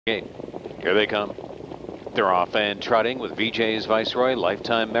Okay, here they come. They're off and trotting with VJ's Viceroy,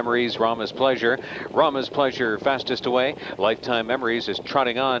 Lifetime Memories, Rama's Pleasure. Rama's Pleasure fastest away. Lifetime Memories is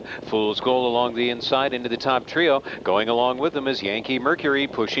trotting on. Fool's Goal along the inside into the top trio. Going along with them is Yankee Mercury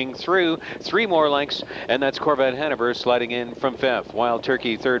pushing through. 3 more lengths, and that's Corvette Hanover sliding in from 5th. Wild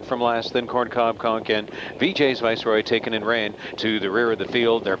Turkey third from last, then Corncob Conk and VJ's Viceroy taken in rein to the rear of the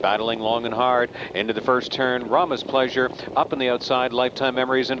field. They're battling long and hard into the first turn. Rama's Pleasure up on the outside. Lifetime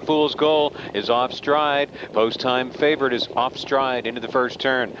Memories and Fool's Goal is off stride. Post-time favorite is off stride into the first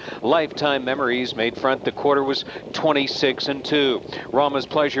turn. Lifetime Memories made front. The quarter was 26-2. Rama's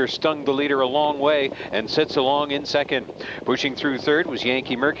Pleasure stung the leader a long way and sits along in second. Pushing through third was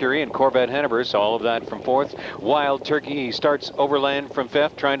Yankee Mercury and Corvette Hanover, so all of that from fourth. Wild Turkey starts overland from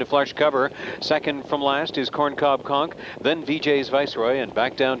fifth, trying to flush cover. Second from last is Corncob Conk, then VJ's Viceroy, and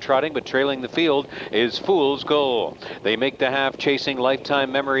back down trotting, but trailing the field is Fool's Goal. They make the half, chasing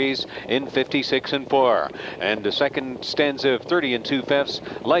Lifetime Memories in 56-4. And the second stanza of 30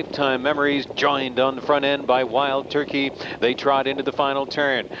 2/5. Lifetime Memories joined on the front end by Wild Turkey. They trot into the final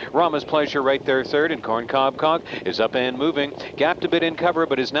turn. Rama's Pleasure right there third, and Corncob Conk is up and moving. Gapped a bit in cover,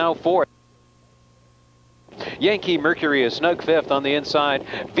 but is now fourth. Yankee Mercury is snug fifth on the inside.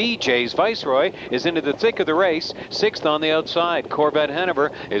 VJ's Viceroy is into the thick of the race, sixth on the outside. Corvette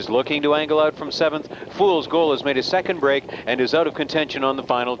Hanover is looking to angle out from seventh. Fool's Goal has made a second break and is out of contention on the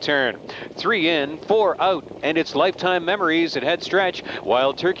final turn. 3 in, 4 out, and it's Lifetime Memories at head stretch.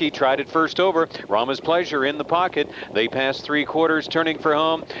 Wild Turkey tried it first over. Rama's Pleasure in the pocket. They pass 3/4, turning for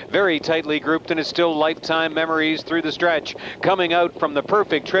home. Very tightly grouped, and it's still Lifetime Memories through the stretch. Coming out from the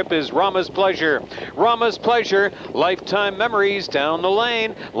perfect trip is Rama's Pleasure. Rama's Pleasure, Lifetime Memories down the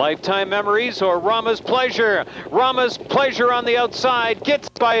lane. Lifetime Memories or Rama's Pleasure. Rama's Pleasure on the outside, gets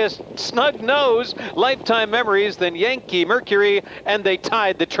by a snug nose. Lifetime Memories, then Yankee Mercury, and they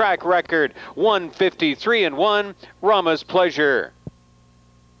tied the track record. 153-1, Rama's Pleasure.